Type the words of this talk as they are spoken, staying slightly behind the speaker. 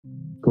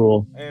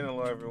Cool. And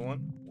hello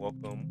everyone.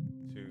 Welcome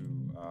to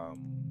what's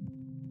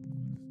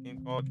this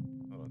game called?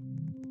 Hold on.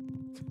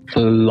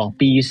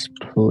 Floppy's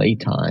Oh,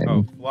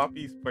 Playtime.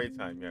 Floppy's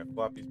Playtime. Yeah,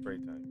 Floppy's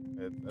Playtime.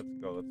 Let's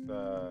go. Let's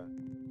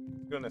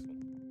go on this one.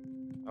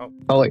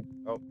 Oh wait.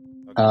 Oh,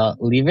 okay.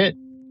 Leave it.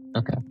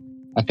 Okay.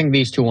 I think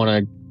these two want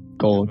to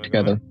go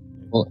together.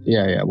 Well,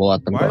 yeah. We'll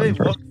let them Why go do they in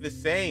first. look the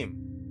same?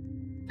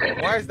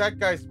 Why is that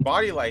guy's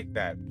body like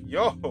that?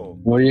 Yo,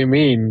 What do you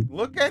mean?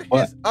 look at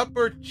What? his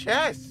upper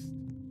chest.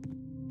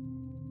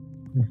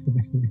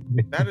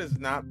 That is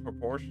not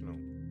proportional.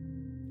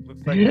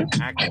 Looks like an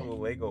actual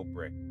Lego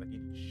brick. Like he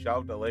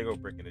shoved a Lego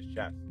brick in his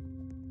chest.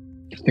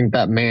 I think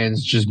that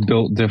man's just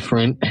built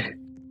different.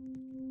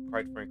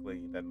 Quite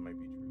frankly, that might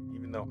be true.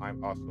 Even though I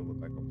also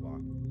look like a block.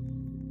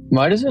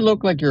 Why does it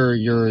look like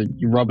you're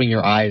rubbing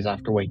your eyes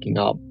after waking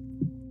up?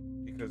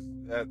 Because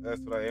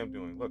that's what I am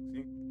doing. Look,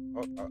 see?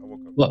 Oh, I woke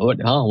up. What?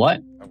 Huh?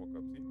 What? I woke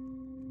up, see?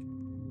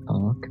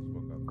 Oh, okay. Just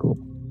woke up. Cool.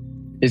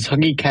 Is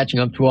Huggy catching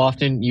up too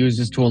often? Use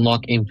this to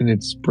unlock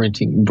infinite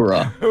sprinting,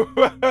 bruh.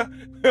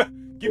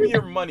 Give me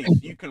your money so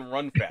you can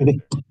run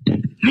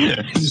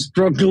faster.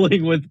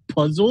 Struggling with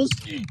puzzles?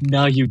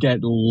 Now you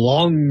get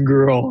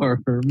longer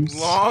arms.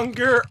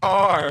 Longer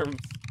arms.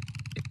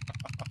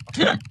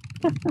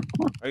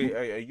 Are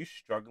you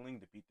struggling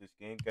to beat this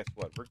game? Guess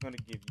what? We're going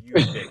to give you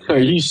a Are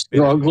you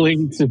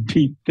struggling to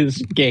beat this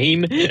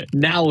game?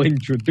 Now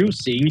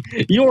introducing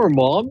your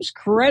mom's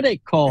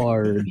credit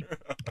card.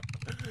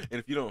 And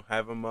if you don't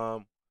have a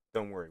mom,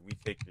 don't worry. We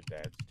take your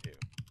dads too.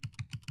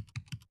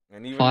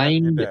 And even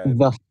Find after your dad,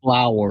 the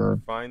flower.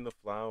 find the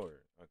flower.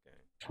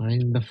 Okay.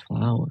 Find the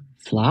flower.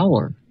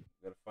 Flower.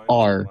 You gotta find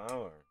R. the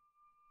flower.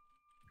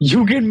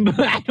 You can.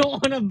 I don't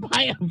want to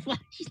buy a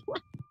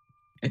flashlight.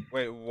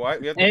 Wait,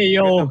 what? We have Hey, we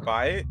yo. have to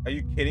buy it? Are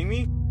you kidding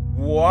me?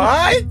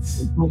 What?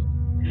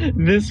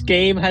 This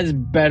game has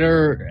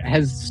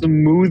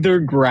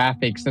smoother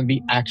graphics than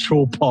the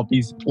actual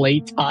Poppy's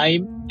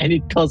Playtime, and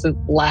it doesn't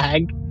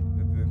lag.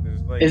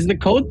 There's like, Is the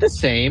code the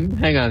same?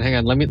 Hang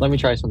on. Let me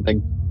try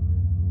something.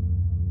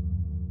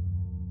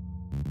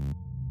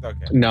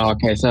 okay. No,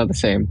 okay, it's not the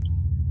same.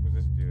 What's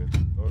this do?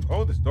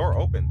 Oh, this door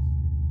opens.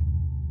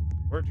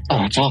 Where'd you go? Oh,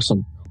 that's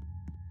awesome.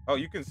 Oh,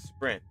 you can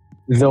sprint.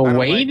 The don't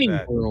like waiting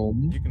that.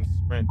 room You can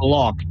sprint.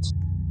 locked.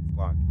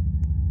 Locked.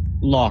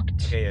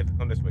 Locked. Okay, yeah,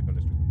 come this way.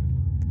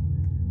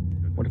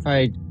 What if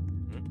I?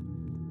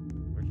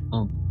 Where'd you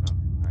Oh.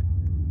 Hi.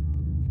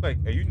 Like,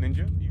 are you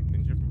ninja? Are you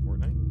ninja from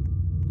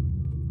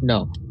Fortnite?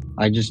 No,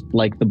 I just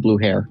like the blue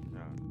hair. No.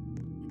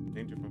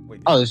 Ninja from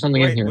wait. Oh, there's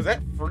something in Wait, here. was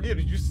that free or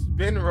did you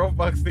spin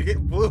Robux to get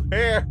blue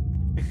hair?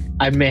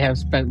 I may have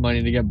spent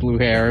money to get blue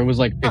hair. It was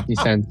like 50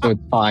 cents, so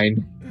it's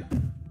fine.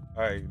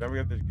 Alright, now we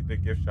have the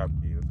gift shop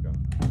key. Let's go.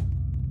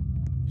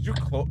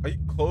 Are you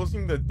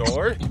closing the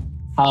door?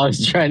 I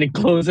was trying to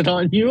close it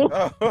on you.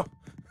 Oh,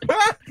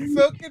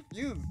 so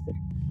confused.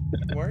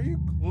 Why are you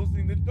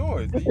closing the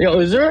doors? Yo,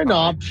 is there an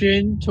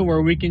option to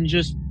where we can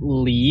just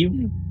leave?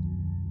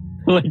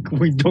 Like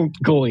we don't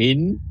go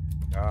in?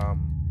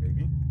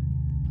 Maybe.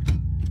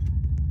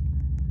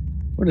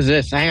 What is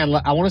this? Hang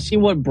on, I want to see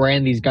what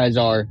brand these guys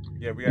are.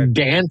 Yeah, we got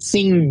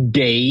Dancing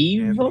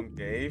Dave, Dancing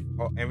Dave,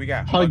 and we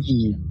got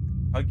Huggy.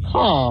 Huggy,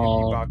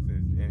 Oh. empty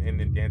boxes, and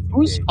then Dancing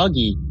Who's Dave.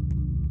 Huggy?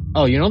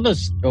 Oh, you know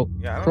this. Oh,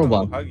 Yeah, I don't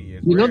know Crowbar. who Huggy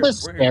is. You know We're the here.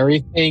 scary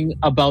thing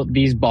about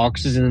these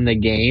boxes in the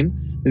game?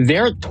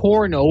 They're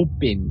torn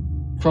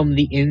open from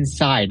the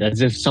inside,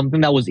 as if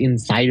something that was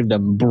inside of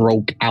them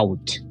broke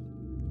out.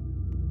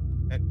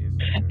 That is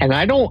And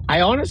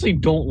I honestly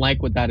don't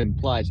like what that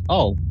implies.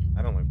 Oh,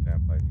 I don't like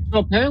that place. so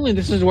apparently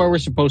this is where we're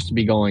supposed to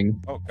be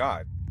going. Oh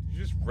God, did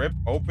you just rip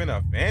open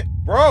a vent,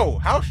 bro?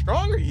 How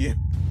strong are you?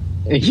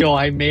 Yo,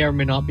 I may or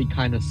may not be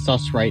kind of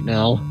sus right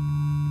now.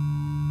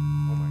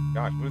 Oh my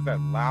gosh, what is that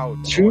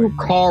loud To noise?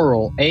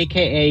 Carl,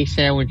 aka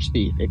Sandwich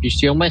Thief. If you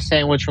steal my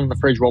sandwich from the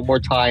fridge one more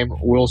time,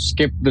 we'll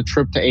skip the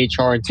trip to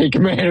HR and take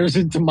matters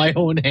into my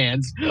own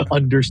hands.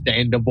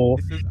 Understandable.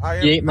 This is, I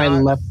am He ate my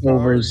not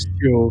leftovers sorry.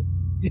 too.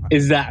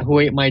 Is that who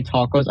ate my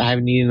tacos? I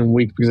haven't eaten in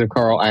weeks because of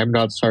Carl. I am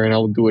not sorry, and I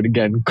will do it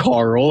again.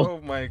 Carl.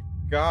 Oh my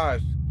gosh,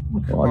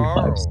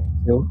 156.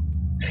 Carl.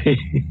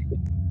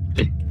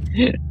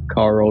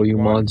 Carl, you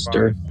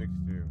monster. 1562.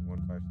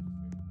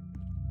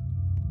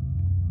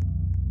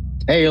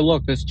 Hey,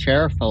 look, this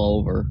chair fell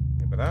over.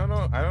 Yeah, but I don't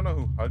know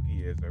who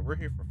Huggy is. Like, we're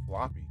here for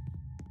Floppy.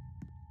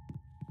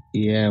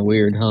 Yeah,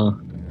 weird, huh?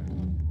 Yeah.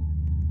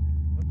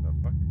 What the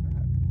fuck is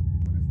that?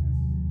 What is this?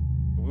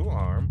 Blue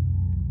arm.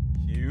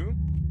 Q.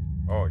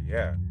 Oh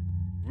yeah.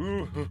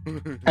 Ooh.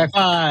 High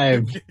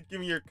five.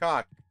 Give me your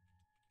cock.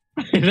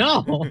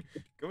 No.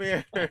 Come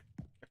here.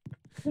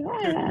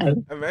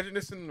 Imagine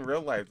this in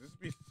real life. This would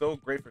be so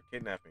great for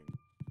kidnapping.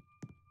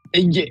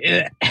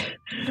 Yeah. Like, come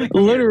here,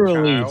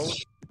 Literally. child.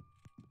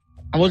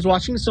 I was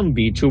watching some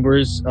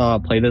VTubers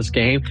play this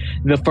game.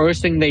 The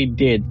first thing they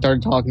did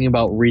started talking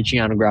about reaching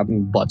out and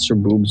grabbing butts or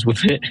boobs with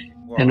it.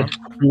 Well, And I'm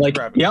like,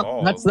 grabbing yep,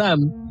 balls. that's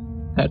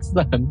them. That's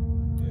them.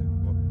 Yeah,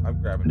 well,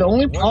 I'm grabbing. The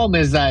only What? problem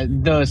is that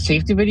the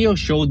safety video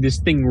showed this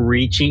thing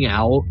reaching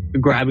out,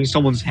 grabbing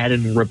someone's head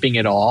and ripping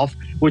it off,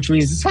 which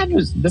means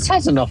this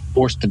has enough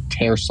force to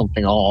tear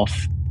something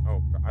off.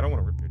 Oh, I don't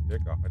want to rip your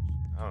dick off.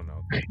 I don't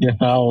know. Yeah,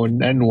 oh,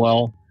 and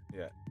well.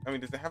 Yeah. I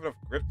mean, does it have enough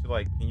grip to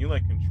like? Can you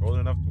like control it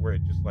enough to where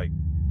it just like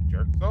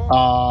jerks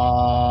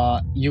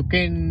off? You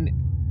can.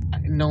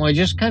 No, it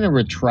just kind of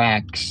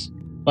retracts.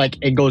 Like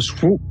it goes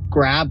whoop,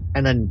 grab,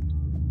 and then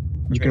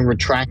you can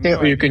retract it,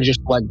 or you can just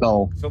let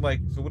go. So what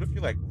if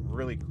you're like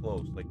really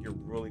close, like you're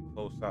really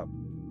close up,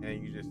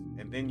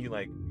 and then you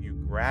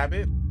grab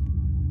it.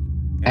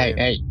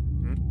 Hey,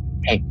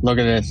 look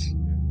at this.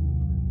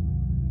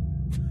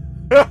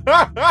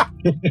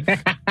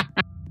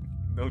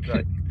 No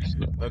dick.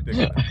 No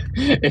dick.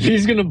 If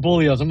he's gonna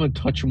bully us, I'm gonna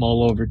touch him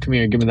all over. Come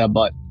here, give me that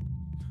butt.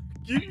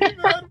 Give me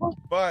that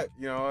butt.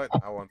 You know what?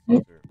 I want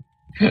to.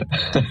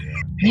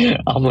 Yeah.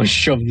 I'm gonna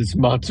shove this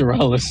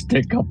mozzarella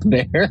stick up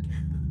there.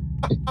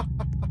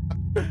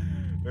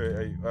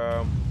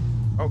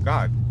 Oh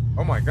God.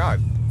 Oh my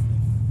God.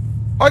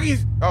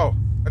 Huggies. Oh,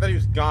 I thought he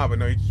was gone, but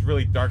no, he's just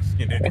really dark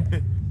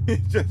skinned. He's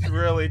just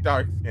really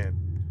dark skinned.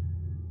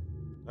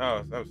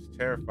 Oh, I was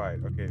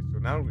terrified. Okay, so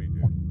now what do we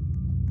do?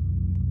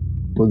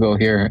 We'll go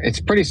here. It's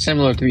pretty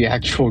similar to the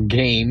actual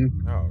game.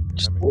 Oh, okay.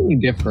 Just slightly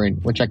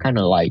different, which I kind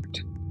of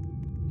liked.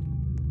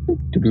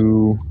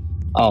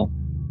 Oh.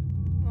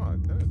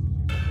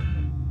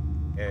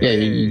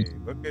 Hey,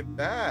 look at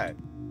that.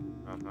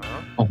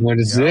 Uh-huh. Oh, what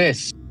is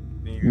this?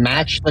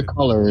 Match the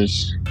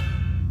colors.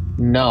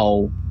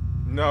 No.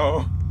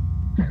 No.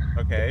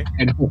 Okay.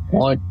 I don't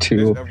want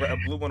to. There's a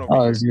blue one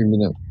over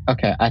here.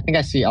 Okay, I think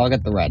I see. I'll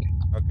get the red.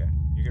 Okay.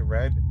 You get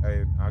red,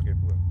 and I'll get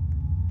blue.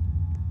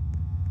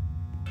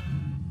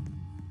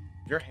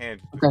 Your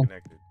hand's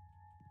disconnected.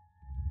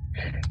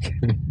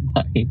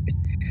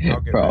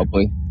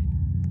 Probably.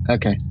 Red.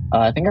 Okay.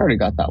 I think I already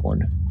got that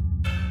one.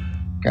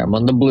 Okay, I'm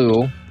on the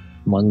blue.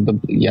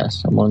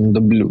 Yes, I'm on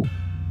the blue.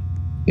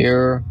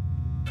 Here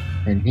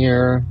and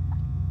here.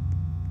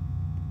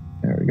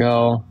 There we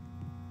go.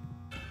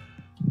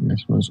 And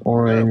this one's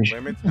orange.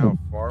 Limits how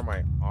far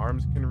my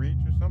arms can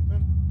reach or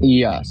something?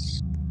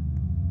 Yes.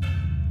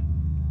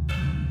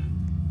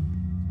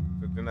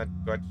 So then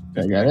do I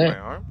just got it? my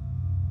arm?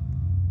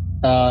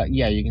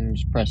 Yeah, you can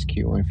just press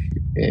Q if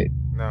it.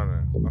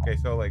 No. Okay,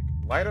 so like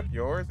light up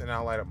yours and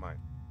I'll light up mine.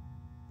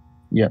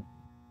 Yep.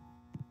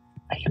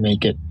 I can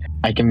make it.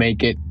 I can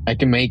make it. Am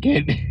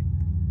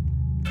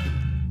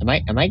I?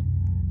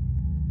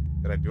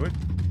 Did I do it?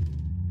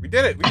 We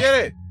did it!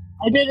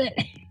 I did it!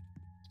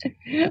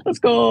 Let's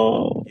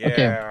go! Yeah,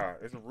 okay.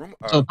 There's a room.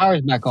 So the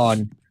power's back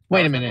on.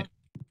 Wait a minute.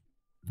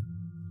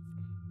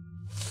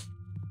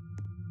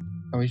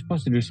 Are we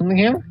supposed to do something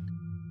here?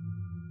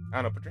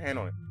 I don't know. Put your hand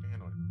on it.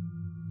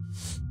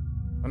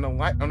 On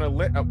the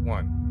lit up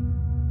one.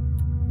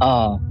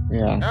 Oh,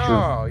 yeah.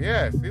 Oh,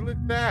 yeah. See, look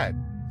at that.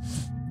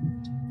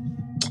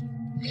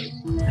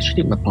 I should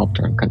eat my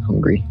Pop-Tart. I'm kind of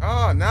hungry.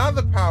 Oh, now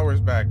the power's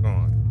back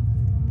on.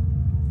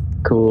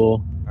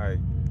 Cool. All right.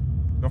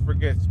 Don't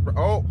forget.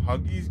 Oh,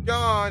 Huggy's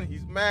gone.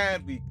 He's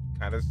mad. We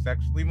kind of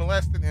sexually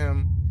molested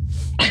him.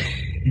 All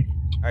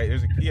right,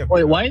 there's a key up Wait,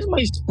 here. why is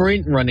my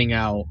sprint running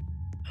out?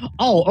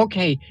 Oh,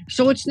 okay.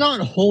 So it's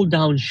not hold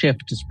down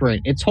shift to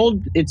sprint. It's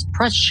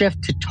press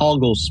shift to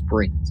toggle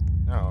sprint.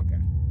 Oh, okay.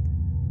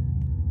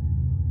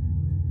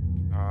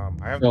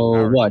 I have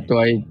so what? Key. Do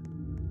I?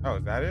 Oh,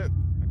 is that it?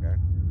 Okay.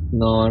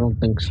 No, I don't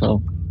think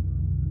so.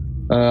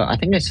 I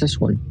think it's this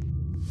one.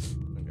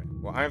 Okay.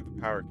 Well, I have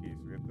the power key,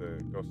 so we have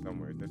to go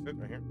somewhere. Is this it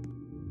right here?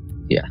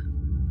 Yeah.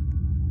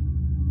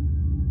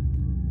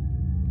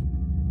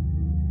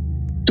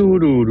 Do.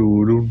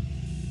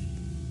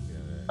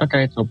 Yeah.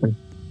 Okay, it's open.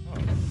 Oh,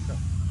 let's go.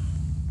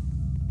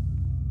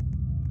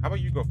 How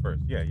about you go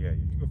first? Yeah. You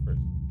go first.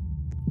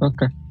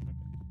 Okay.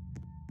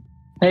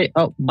 Hey,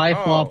 bye,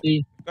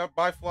 Floppy.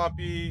 Bye,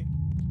 Floppy.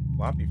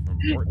 Floppy from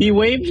Fortnite. He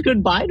waves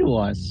goodbye to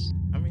us.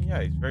 I mean,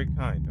 yeah, he's very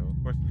kind, though.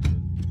 Of course he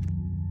did.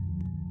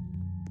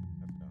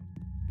 Let's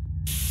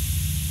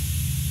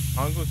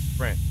go. Pongo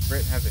Sprint.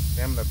 Sprint has a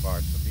stamina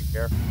bar, so be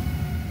careful.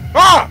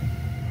 Ah!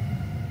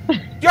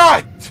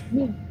 God!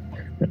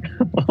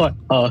 What?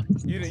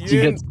 You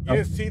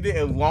didn't see the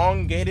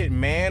elongated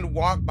man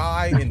walk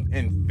by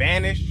and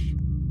vanish?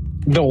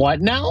 The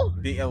what now?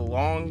 The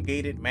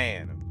elongated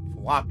man.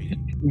 Floppy.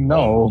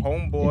 No.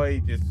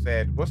 Homeboy just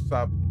said, "What's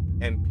up?"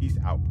 and peace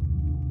out.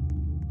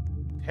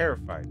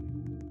 Terrified.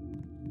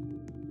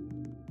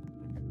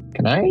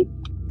 Can I?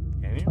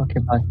 Can you? Okay,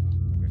 bye.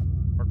 Okay.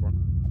 Parkour.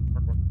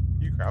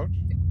 Can you crouch?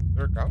 Is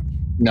there a couch?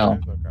 No.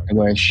 There's no couch. I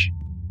wish.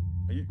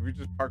 Are you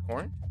just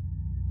parkouring?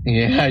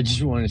 Yeah, I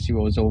just wanted to see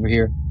what was over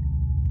here.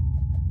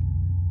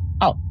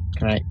 Oh,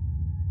 can I?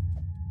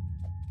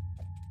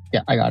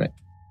 Yeah, I got it.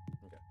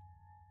 Okay.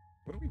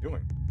 What are we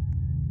doing?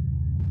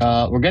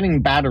 We're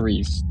getting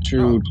batteries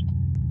to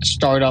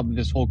start up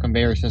this whole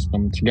conveyor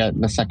system to get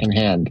the second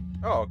hand.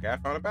 Oh, okay. I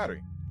found a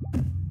battery. I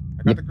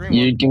got the green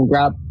You one.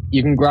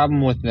 can grab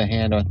them with the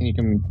hand. I think you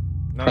can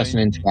press it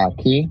into that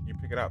key. You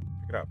pick it up.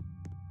 No,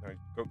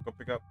 go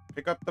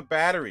pick up the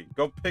battery.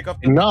 Go pick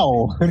up the Pick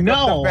up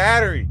the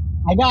battery.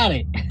 I got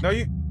it. No,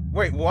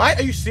 wait, what?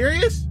 Are you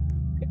serious?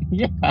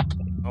 Yeah.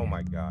 Oh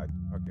my god.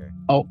 Okay.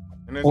 Oh,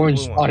 And there's orange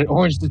the blue spotted. one.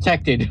 Orange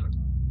detected.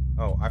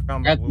 Oh, I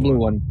found Got the blue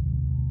one.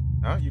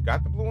 Huh? You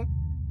got the blue one?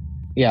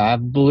 Yeah, I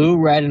have blue,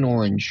 red, and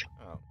orange.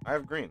 Oh, I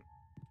have green.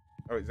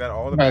 Oh, is that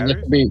all the There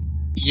batteries? should be,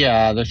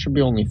 yeah, there should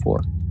be only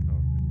 4. Oh, okay.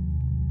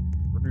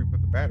 Where do we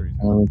put the batteries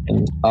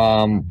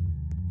in?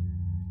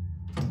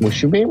 We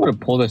should be able to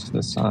pull this to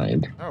the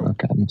side. Oh,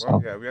 okay.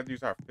 well, yeah, we have to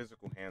use our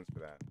physical hands for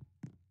that.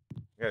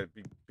 We gotta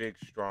be big,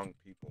 strong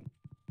people.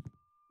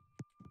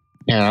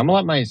 Yeah, I'm gonna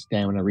let my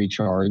stamina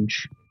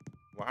recharge.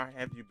 Why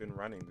have you been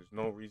running? There's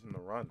no reason to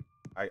run.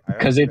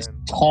 Because it's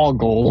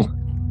toggle.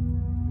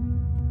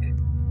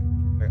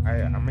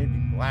 I may be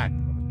black,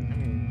 but I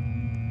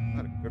mean,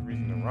 not a good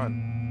reason to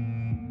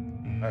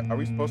run. Are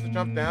we supposed to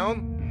jump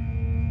down?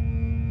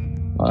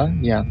 What?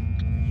 Yeah.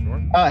 Sure.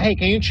 Hey,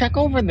 can you check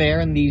over there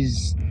in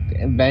these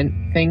event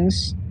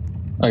things?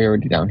 Oh, you're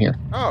already down here.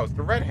 Oh, it's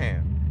the red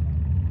hand.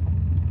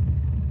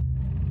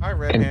 Hi,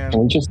 red hand.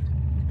 Can we just...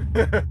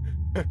 do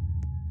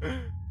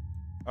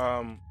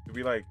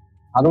we like...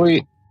 How do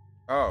we...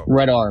 Oh.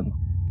 Red arm.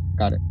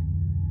 Got it.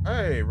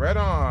 Hey, red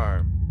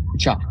arm.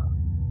 Cha.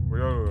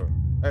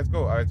 Let's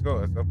go. Let's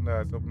open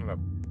it up.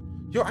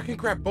 Yo, I can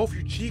grab both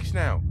your cheeks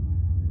now.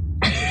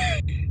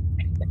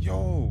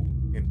 Yo,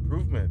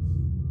 improvements.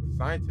 The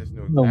scientists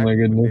knew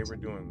exactly what they were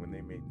doing when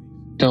they made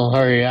these. Don't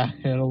hurry, yeah.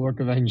 It'll work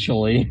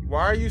eventually.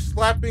 Why are you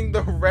slapping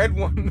the red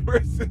one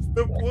versus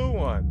the blue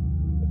one?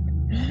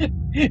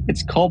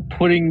 It's called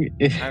putting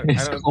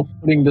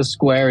putting the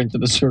square into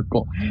the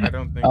circle. I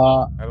don't think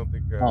oh. Let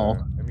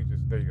me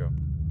just, there you go.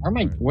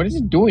 What is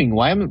it doing?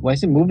 Why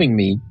is it moving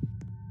me?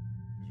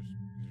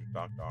 Just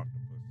Dr. Octopus.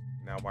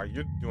 Now while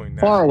you're doing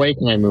that, far away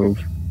can I move?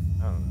 I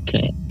don't know.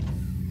 Okay.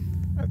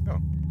 Let's go.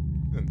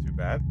 Isn't too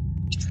bad.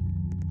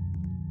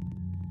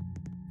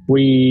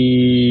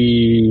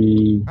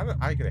 How did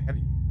I get ahead of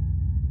you?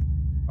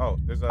 Oh,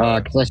 there's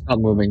a because I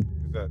stopped moving.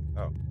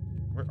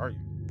 Where are you?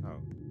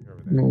 Oh, you're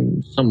over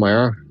there.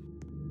 Somewhere.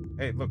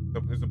 Hey, look,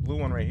 there's a blue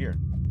one right here.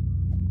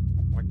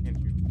 Why can't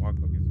you walk?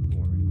 Look, there's a blue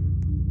one right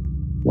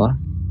here. What?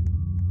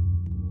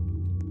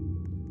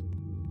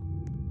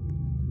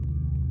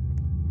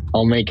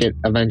 I'll make it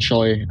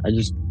eventually.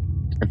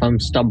 If I'm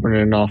stubborn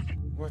enough.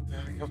 What the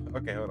heck?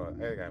 Okay, hold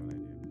on. I got an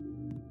idea.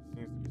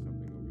 Seems to be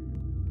something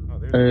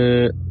over here. Oh,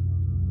 there's.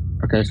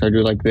 Okay, so I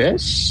do like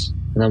this,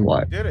 and then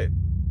what? You did it.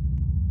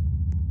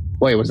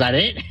 Wait, was that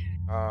it?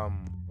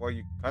 Well,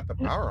 you cut the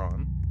power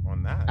on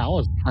that. That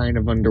was kind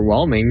of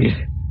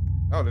underwhelming.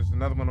 Oh, there's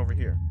another one over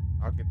here.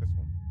 I'll get this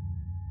one.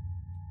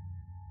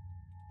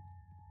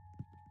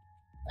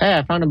 Hey,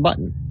 I found a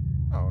button.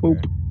 Oh, okay.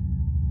 Boop.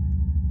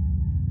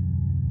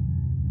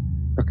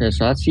 Okay,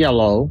 so that's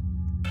yellow.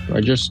 I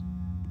just...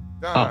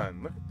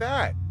 Done. Look at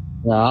that.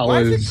 Yeah,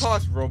 why does it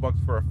cost Robux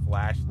for a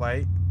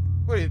flashlight?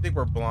 What, do you think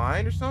we're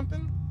blind or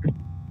something?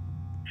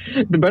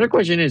 The better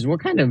question is, what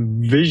kind of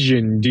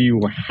vision do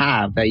you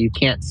have that you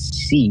can't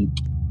see?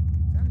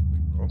 Exactly,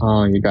 bro.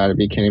 Oh, you gotta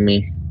be kidding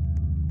me.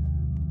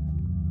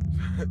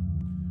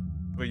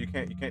 But you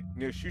can't,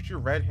 shoot your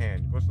red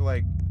hand. You're supposed to,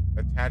 like,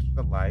 attach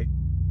the light.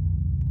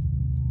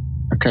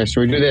 Okay,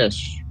 so we do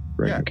this.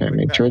 Right, yeah, okay, like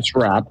make that. sure it's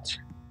wrapped.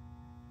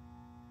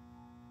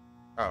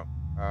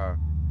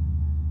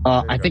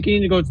 Oh, I think you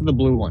need to go to the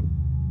blue one.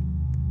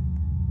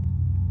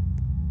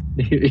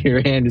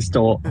 Your hand is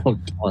still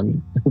hooked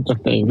on the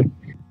thing.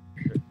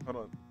 Okay, hold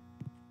on.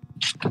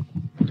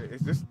 Okay,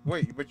 is this...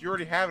 Wait, but you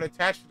already have it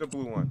attached to the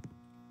blue one.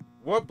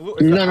 What blue?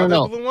 Is the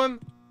other blue one?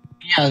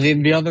 Yeah,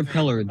 the other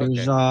pillar.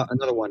 There's okay.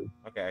 Another one.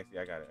 Okay, I see.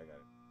 I got it.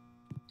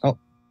 Oh.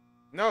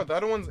 No, the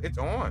other one's... It's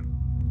on.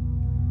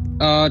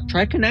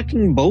 Try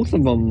connecting both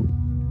of them.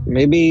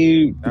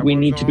 Maybe we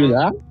need to do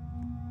that.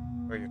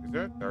 Wait, is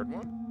there a third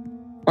one?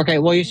 Okay,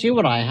 well, you see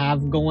what I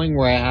have going,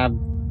 where I have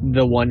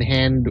the one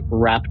hand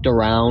wrapped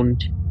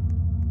around,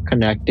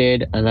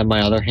 connected, and then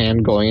my other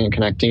hand going and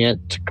connecting it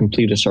to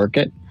complete a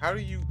circuit. How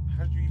did you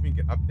even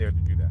get up there to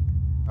do that?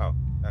 Oh,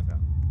 that's how.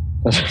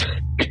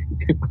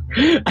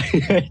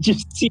 I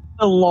just see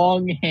the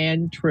long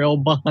hand trail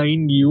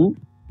behind you.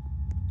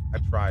 I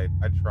tried.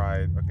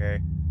 Okay.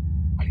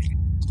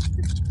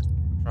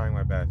 I'm trying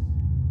my best.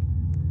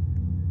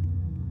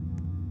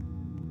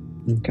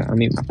 Okay, I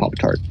mean my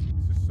Pop-Tart.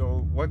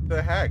 So, what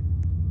the heck?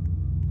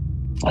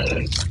 You know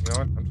what?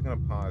 I'm just gonna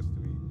pause to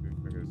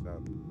figure this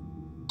out.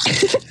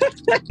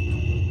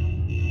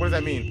 What does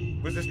that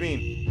mean? What does this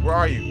mean? Where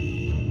are you?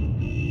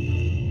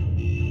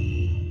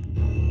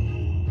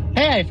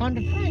 Hey, I found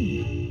a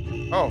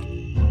friend. Oh,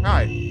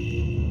 hi.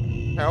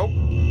 Help.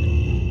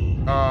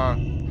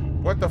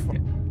 What the fuck?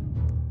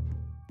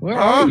 Where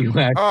are you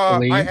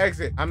actually? I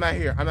exit. I'm not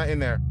here. I'm not in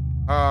there.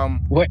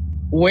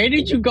 Where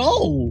did you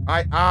go?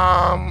 I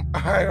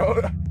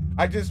don't.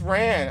 I just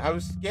ran. I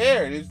was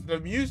scared. It's the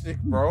music,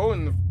 bro,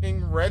 and the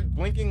fucking red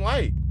blinking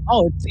light.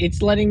 Oh,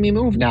 it's letting me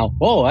move now.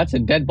 Oh, that's a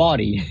dead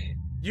body.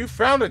 You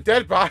found a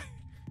dead body.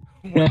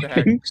 What the heck?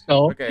 I think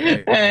so.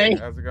 Okay, hey.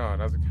 How's it going?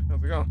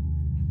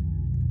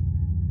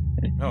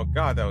 Oh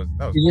God, that was.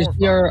 Did you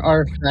see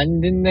our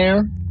friend in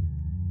there?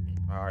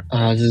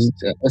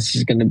 This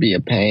is gonna be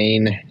a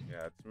pain.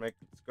 Yeah, let's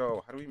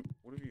go. How do we do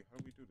this?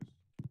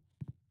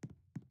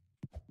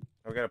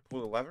 Oh, we gotta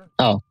pull the lever?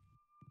 Oh.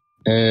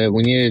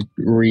 We need to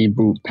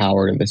reboot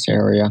power to this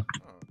area.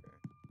 Oh,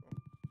 okay.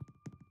 Cool.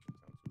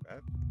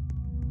 Sounds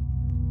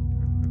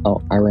bad.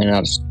 Oh, I ran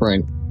out of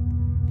sprint.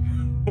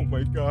 Oh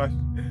my gosh.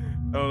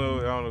 I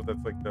don't know if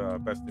that's like the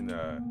best thing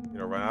to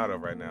run out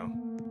of right now.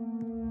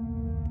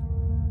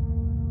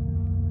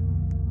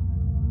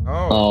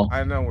 Oh,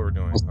 I know what we're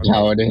doing. Okay.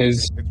 How it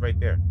is. It's right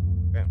there.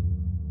 Bam.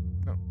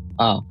 No.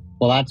 Oh,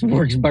 well, that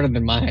works better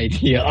than my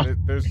idea. Yeah,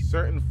 there's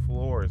certain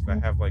floors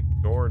that have like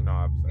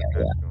doorknobs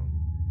attached to them.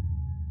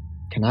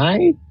 Can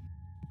I?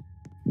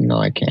 No,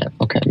 I can't.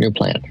 Okay, new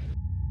plan.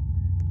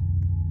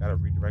 Gotta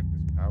redirect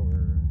this power.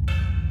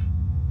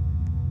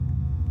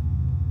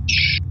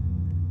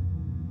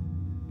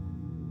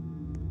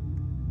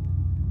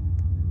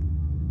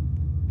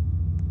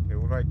 Okay,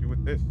 what do I do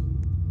with this?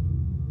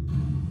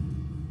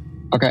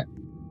 Okay,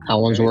 that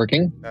one's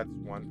working. That's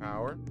one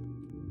power.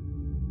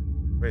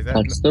 Wait,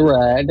 that's the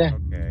red.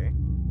 Okay.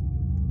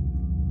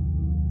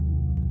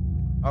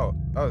 Oh,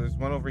 there's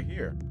one over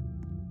here.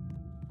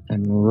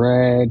 And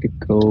red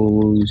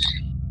goes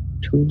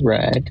to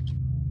red.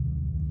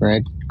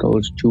 Red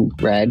goes to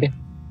red.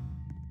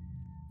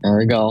 There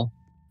we go.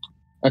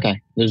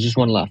 Okay, there's just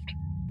one left.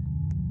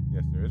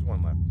 Yes, there is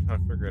one left. I'm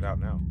trying to figure it out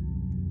now.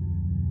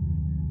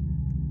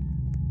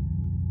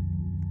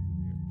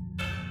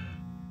 There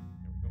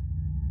we go.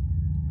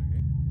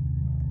 Okay.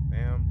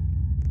 Bam.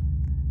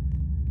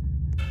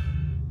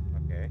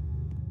 Okay.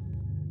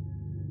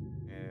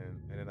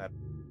 And then that.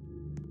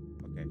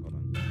 Okay, hold on.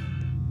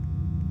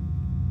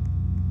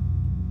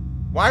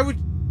 Why would...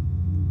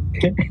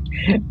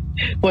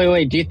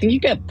 Wait, do you think you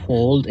get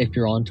pulled if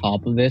you're on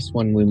top of this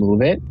when we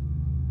move it?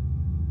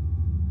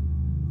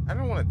 I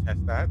don't want to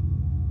test that.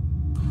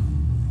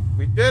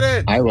 We did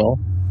it! I will.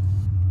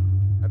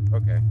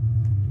 Okay.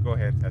 Go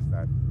ahead and test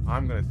that.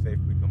 I'm going to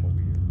safely come over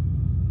here.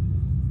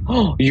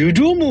 Oh, you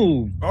do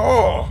move!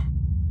 Oh!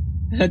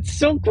 That's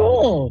so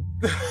cool!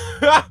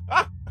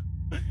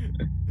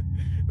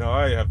 No,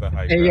 I have the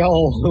high ground. Hey,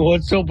 yo,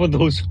 what's up with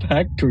those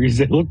factories?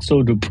 They look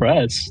so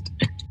depressed.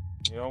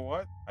 You know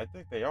what? I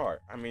think they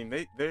are. I mean,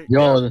 they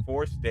are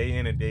forced day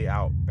in and day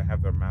out to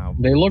have their mouth.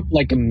 They look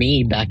like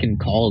me back in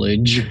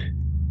college.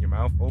 Your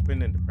mouth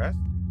open and depressed?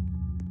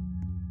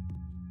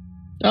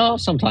 Oh,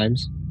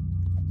 sometimes.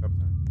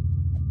 Sometimes.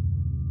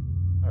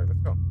 All right, let's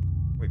go.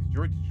 Wait,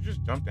 did you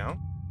just jump down?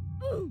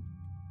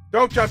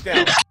 Don't jump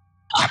down!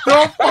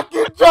 Don't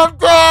fucking jump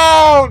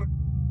down!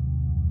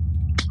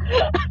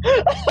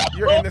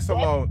 You're in this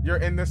alone. You're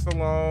in this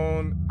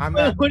alone. I'm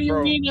not. What do you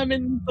mean I'm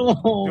in this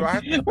alone? Do I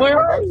have to Where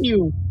are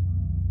you?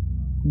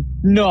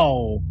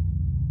 No.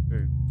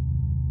 Dude,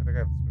 I think I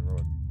have to spin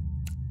Robux.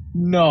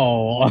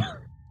 No.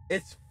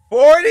 It's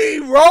 40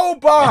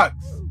 Robux!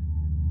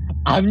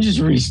 I'm just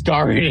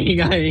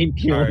restarting. I ain't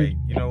killing. Alright,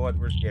 you know what?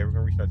 We're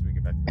gonna restart so we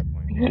get back to that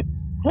point.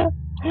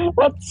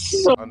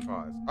 That's so...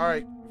 Unpause.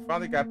 Alright, we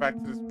finally got back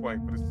to this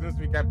point, but as soon as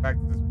we got back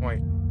to this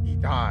point, he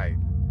died.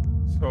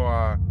 So,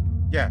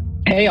 yeah.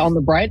 Hey, on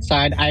the bright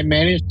side, I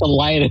managed to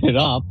light it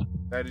up.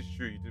 That is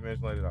true. You did manage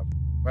to light it up.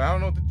 But I don't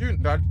know what to do.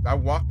 I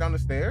walk down the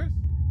stairs?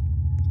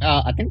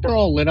 I think they're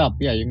all lit up.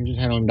 Yeah, you can just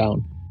head on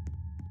down.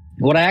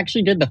 What I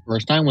actually did the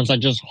first time was I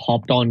just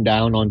hopped on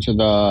down onto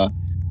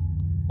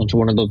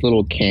one of those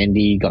little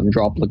candy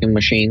gumdrop looking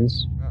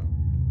machines. Oh.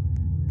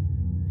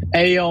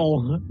 Hey,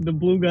 yo, the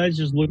blue guy's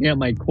just looking at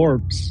my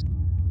corpse.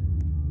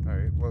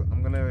 Alright, well,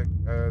 I'm gonna,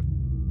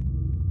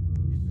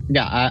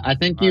 Yeah, I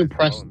think you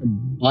press the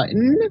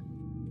button.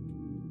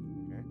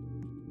 Okay.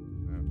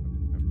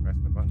 I press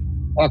the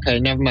button. Okay,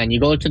 never mind. You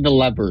go to the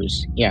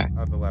levers. Yeah.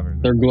 Oh, the levers.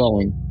 They're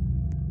glowing.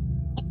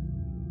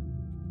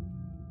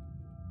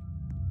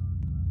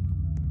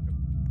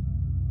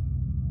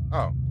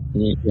 Oh.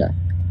 Yeah.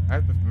 I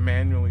have to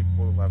manually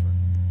pull the lever.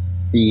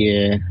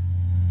 Yeah.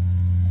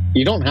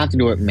 You don't have to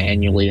do it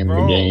manually in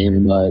the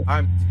game, but...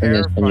 I'm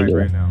terrified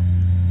right now.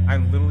 I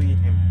literally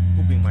am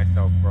pooping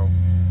myself, bro.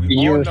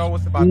 We all know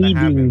what's about to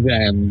happen.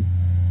 Them.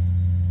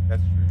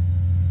 That's true.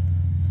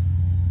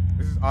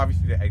 This is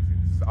obviously the exit.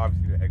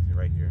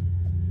 Right here.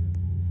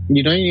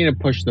 You don't need to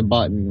push the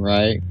button,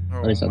 right? Oh,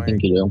 at least I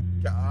think you do.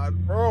 God,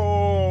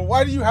 bro.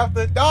 Why do you have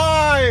to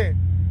die?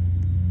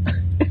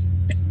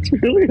 It's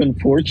really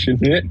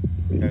unfortunate.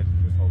 That's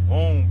just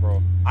alone,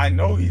 bro. I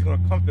know he's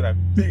gonna come through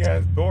that big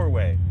ass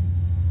doorway.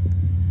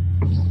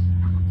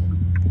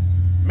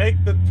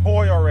 Make the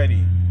toy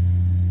already.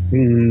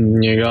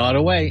 You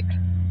gotta wait.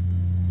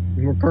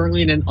 We're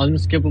currently in an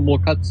unskippable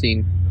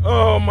cutscene.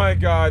 Oh my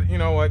god. You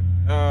know what?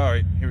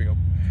 Alright, here we go.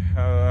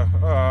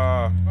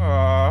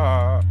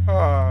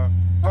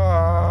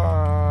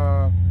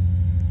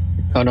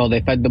 Oh no,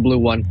 they fed the blue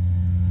one.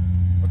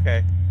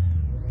 Okay.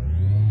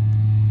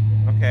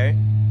 Okay.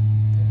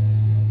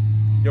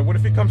 Yo, what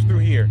if he comes through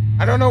here?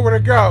 I don't know where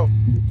to go.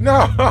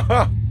 No!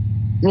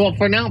 Well,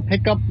 for now,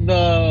 pick up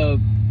the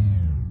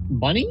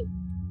bunny?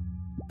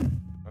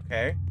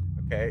 Okay.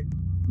 Okay.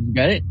 You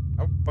got it?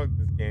 I'll fuck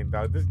this game,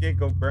 dog. This game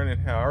go burn in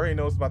hell. I already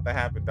know what's about to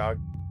happen, dog.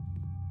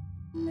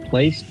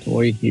 Place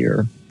toy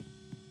here.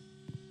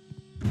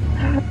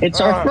 It's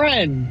our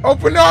friend.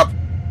 Open up!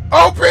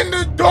 Open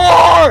the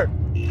door!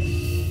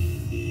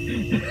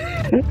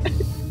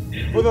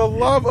 For the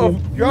love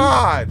of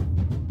God!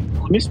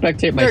 Let me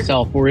spectate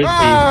myself. Where is he?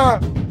 Ah!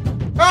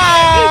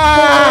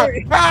 Ah!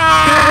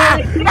 Ah!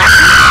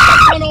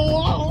 Stuck on the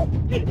wall.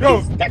 Go!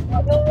 He's stuck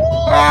on the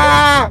wall.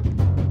 Ah!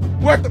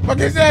 What the fuck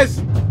is this?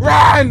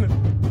 Run!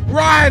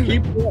 Run!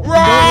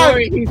 Run!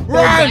 He's still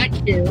Run! back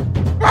here.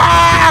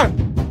 Ah!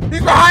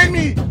 He's behind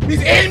me!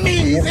 He's in me!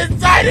 He's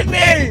inside of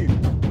me!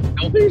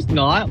 No, he's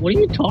not. What are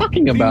you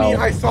talking What do you about? mean?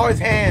 I saw his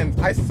hands.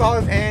 I saw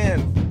his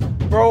hands.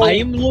 Bro. I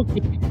am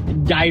looking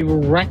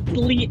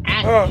directly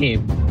at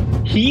him.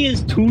 He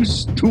is too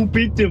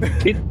stupid to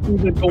fit through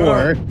the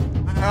door.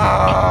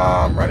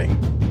 I'm running.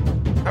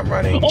 I'm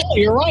running. Oh,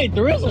 you're right.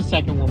 There is a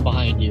second one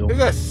behind you.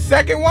 There's a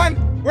second one?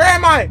 Where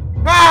am I?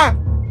 Ah!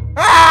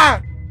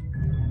 Ah!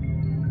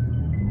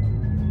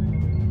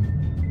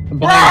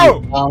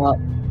 Behind Bro! you.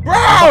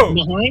 Bro!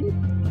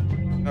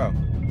 Behind? Oh.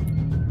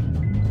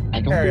 I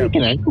don't think we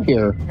can enter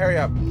here. Hurry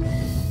up.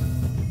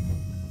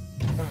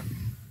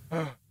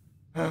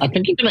 I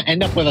think you're gonna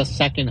end up with a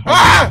second hug.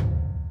 Ah!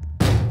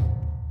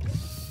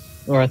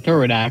 Or a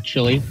third,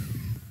 actually.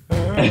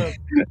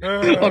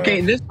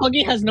 Okay, this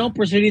buggy has now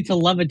proceeded to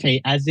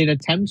levitate as it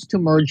attempts to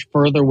merge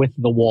further with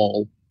the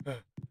wall.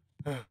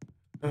 You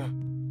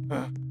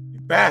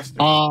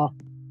bastard.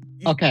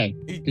 Okay.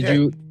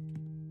 Did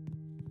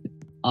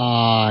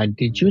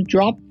you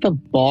drop the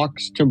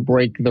box to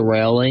break the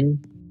railing?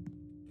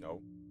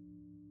 No.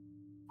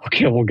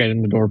 Okay, we'll get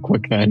in the door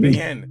quick then. The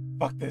end.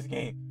 Fuck this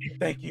game.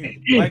 Thank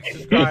you. Like,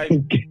 subscribe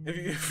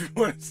if you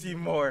want to see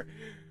more.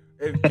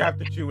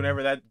 Chapter 2,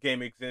 whenever that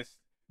game exists.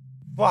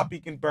 Floppy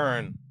can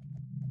burn.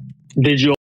 Did you